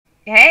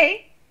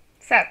Hey!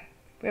 So,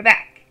 we're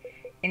back.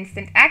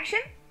 Instant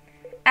action.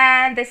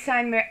 And this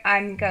time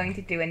I'm going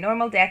to do a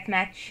normal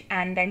deathmatch.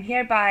 And I'm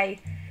hereby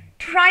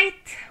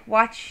Trite,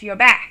 watch your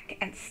back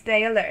and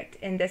stay alert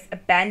in this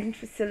abandoned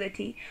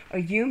facility, or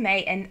you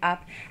may end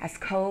up as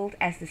cold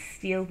as the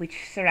steel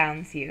which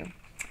surrounds you.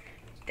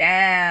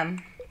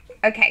 Damn.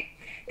 Okay,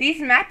 these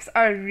maps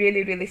are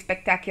really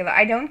spectacular.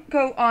 I don't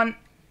go on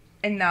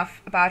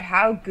enough about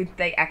how good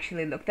they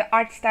actually look. The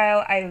art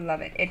style, I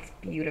love it. It's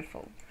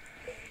beautiful.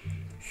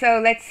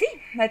 So let's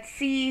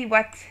see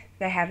what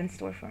they have in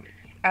store for me.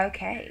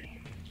 Okay.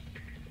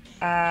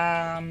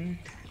 I'm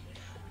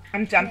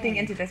jumping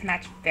into this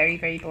match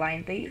very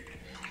blindly.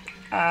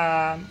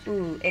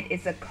 Ooh, it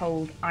is a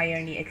cold,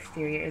 irony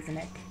exterior, isn't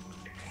it?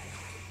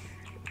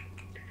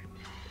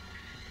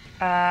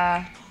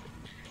 But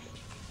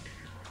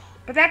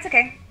that's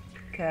okay,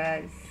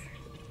 because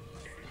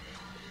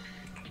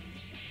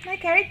my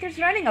character's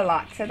running a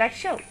lot, so that's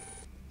chill,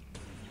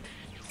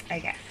 I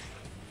guess.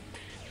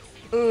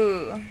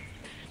 Ooh.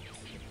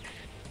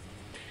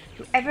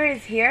 Whoever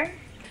is here.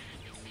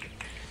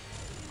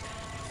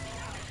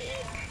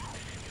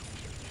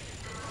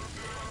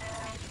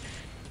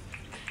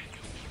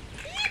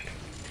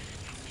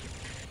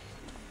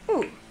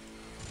 Ooh.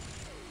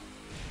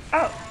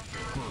 Oh.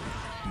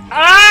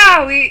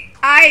 Ah,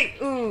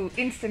 ooh,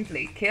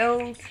 instantly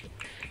killed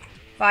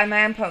by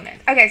my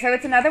opponent. Okay, so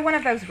it's another one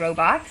of those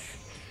robots.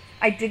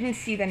 I didn't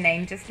see the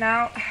name just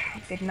now.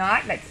 Did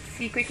not. Let's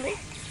see quickly.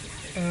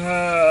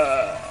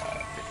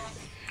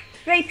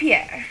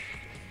 Rapier.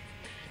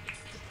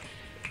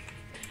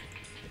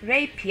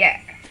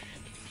 Rapier.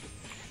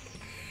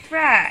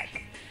 Frag.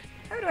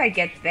 How do I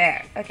get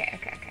there? Okay.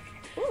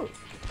 Ooh.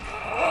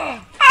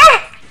 Ah!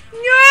 No!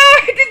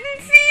 I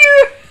didn't see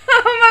you!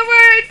 Oh my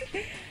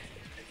word!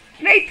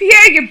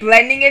 Rapier, you're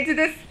blending into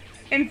this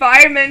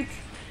environment.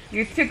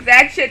 You took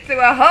that shit to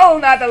a whole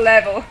nother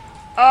level.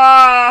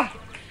 Ah.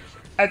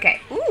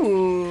 Okay.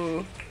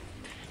 Ooh.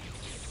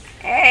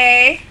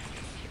 Hey.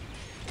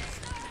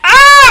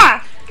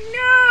 Ah!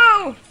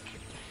 No!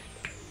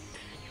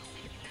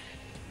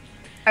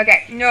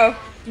 Okay, no.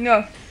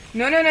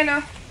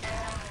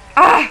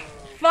 Ah!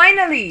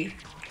 Finally!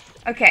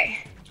 Okay.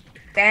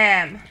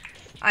 Damn.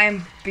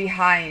 I'm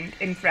behind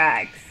in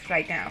frags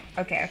right now.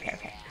 Okay.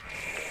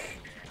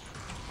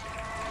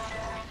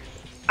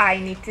 I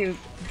need to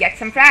get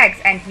some frags,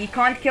 and he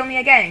can't kill me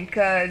again,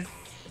 because,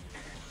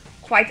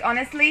 quite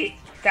honestly,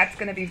 that's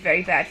gonna be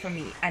very bad for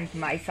me and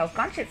my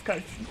self-conscious,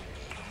 because...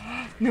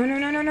 No.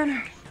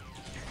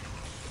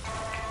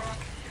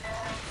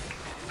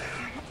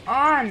 Come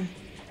on.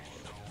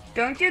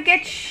 Don't you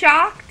get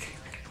shocked?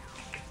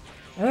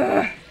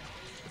 Ugh.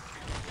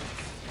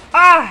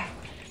 Ah!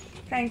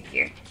 Thank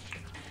you.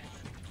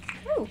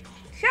 Ooh,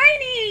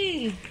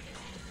 shiny!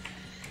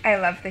 I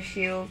love the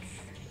shields.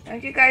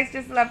 Don't you guys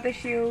just love the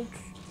shields?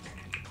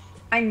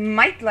 I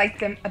might like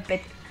them a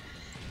bit.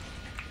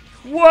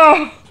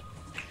 Whoa!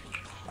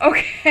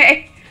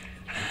 Okay.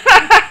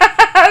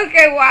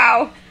 Okay,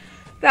 wow.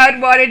 That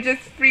water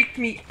just freaked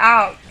me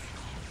out.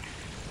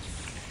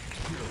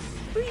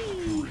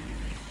 Whee.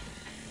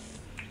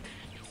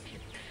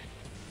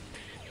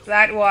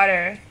 That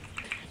water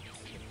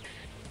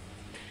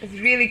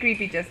is really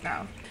creepy just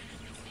now.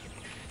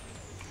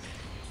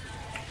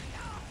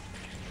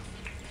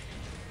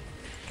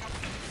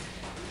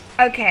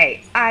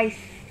 Okay, I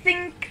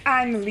think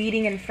I'm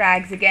leading in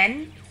frags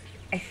again.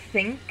 I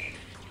think.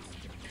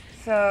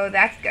 So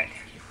that's good.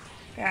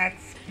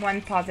 That's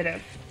one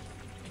positive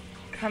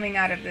coming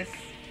out of this.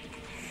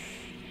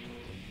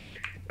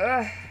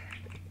 Ugh.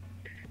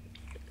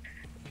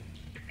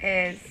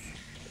 Is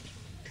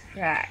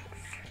frags.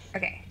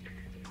 Okay.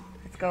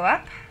 Let's go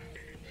up.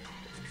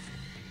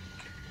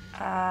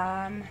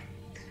 Are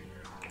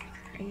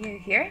you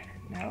here?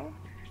 No?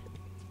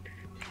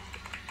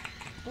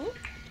 Ooh.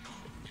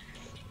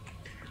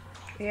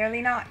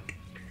 Clearly not.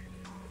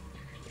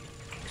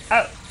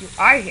 Oh, you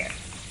are here.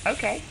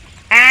 Okay.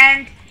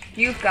 And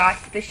you've got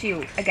the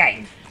shield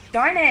again.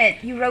 Darn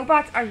it, you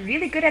robots are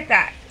really good at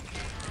that.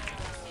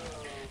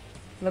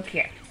 Look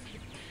here.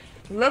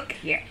 Look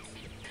here.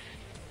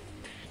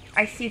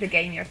 I see the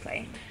game you're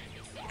playing.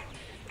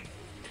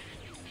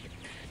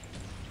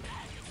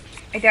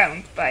 I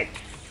don't, but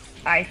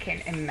I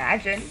can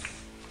imagine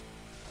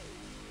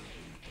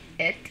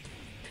it.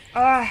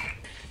 Oh,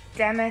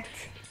 damn it.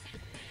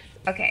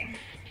 Okay.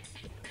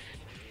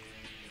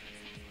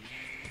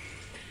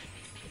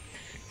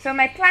 So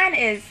my plan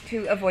is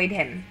to avoid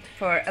him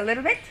for a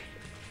little bit.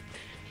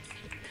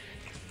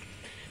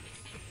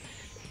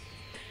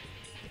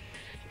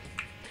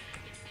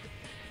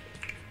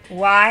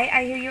 Why,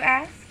 I hear you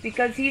ask?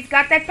 Because he's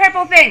got that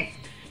purple thing!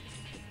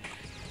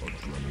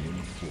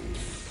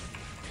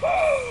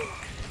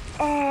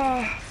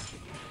 Oh.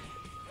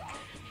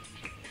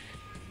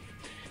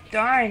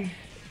 Darn.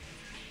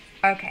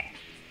 Okay.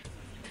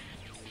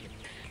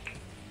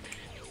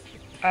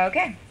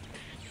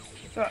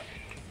 So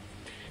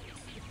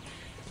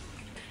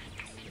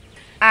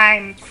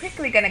I'm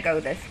quickly gonna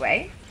go this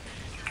way.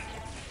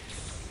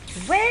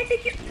 Where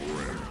did you...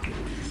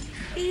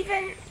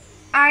 even...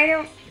 I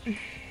don't...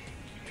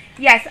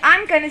 Yes,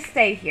 I'm gonna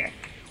stay here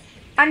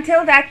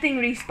until that thing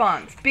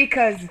respawns,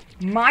 because,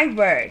 my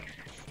word,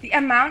 the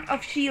amount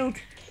of shield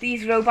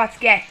these robots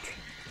get.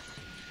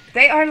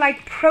 They are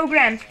like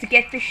programmed to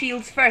get the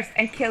shields first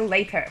and kill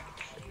later.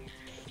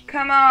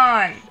 Come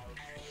on.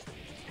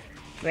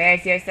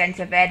 Where's your sense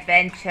of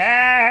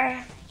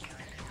adventure?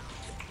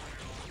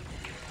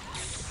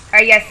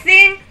 Are you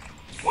seeing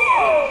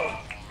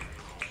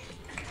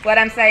what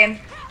I'm saying?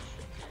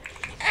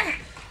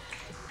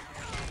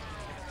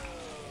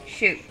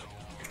 Shoot.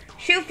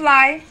 Shoot,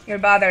 fly. You're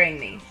bothering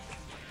me.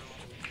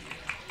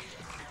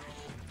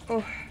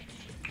 Oh.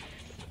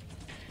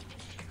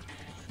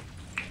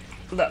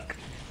 Look.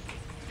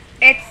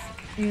 It's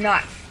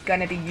not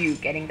gonna be you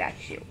getting that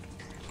shield.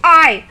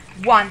 I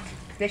want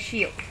the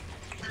shield.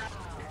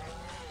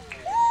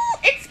 Ooh,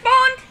 it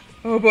spawned!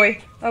 Oh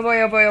boy. Oh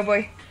boy, oh boy, oh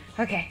boy.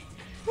 Okay.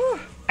 Whew,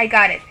 I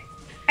got it.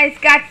 I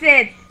got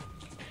it.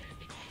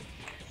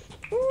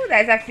 Ooh,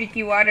 that's that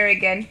freaky water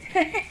again.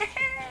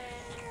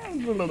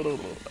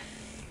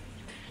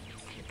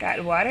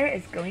 That water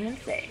is going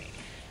insane.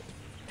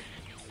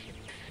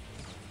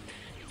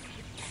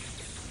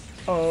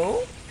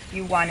 Oh,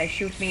 you wanna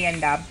shoot me in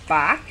the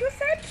back, you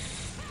said?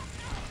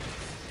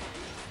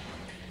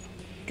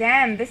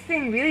 Damn, this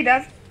thing really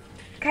does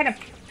kind of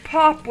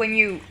pop when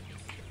you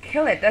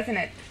kill it, doesn't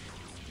it?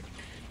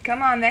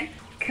 Come on then.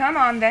 Come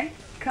on then.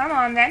 Come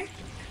on then.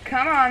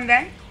 Come on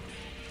then.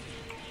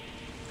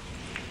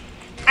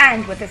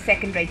 And with a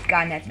second-rate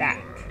gun at that.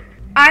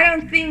 I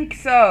don't think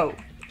so.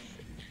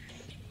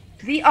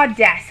 The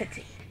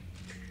audacity.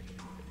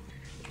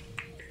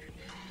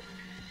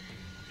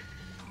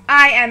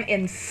 I am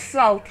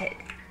insulted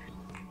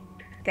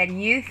that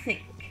you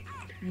think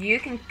you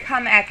can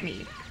come at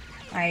me.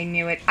 I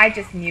knew it. I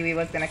just knew he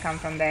was gonna come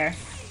from there.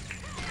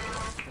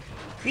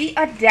 The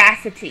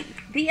audacity,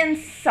 the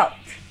insult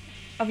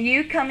of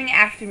you coming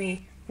after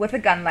me with a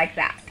gun like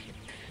that.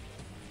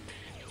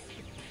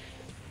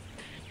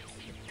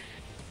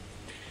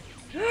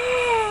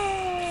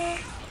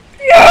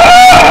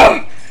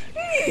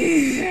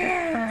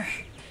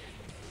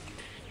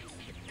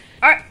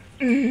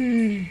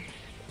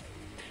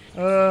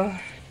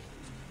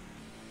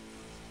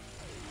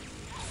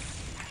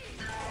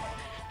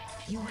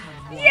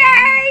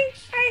 Yay!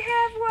 I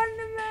have won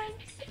the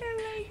match. I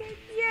like it.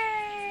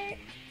 Yay!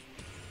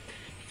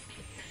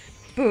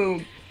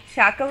 Boom.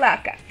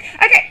 Shakalaka.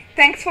 Okay,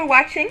 thanks for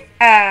watching.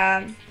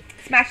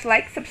 Smash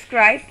like,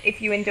 subscribe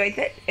if you enjoyed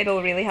it.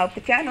 It'll really help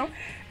the channel.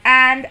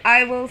 And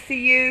I will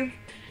see you,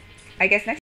 I guess, next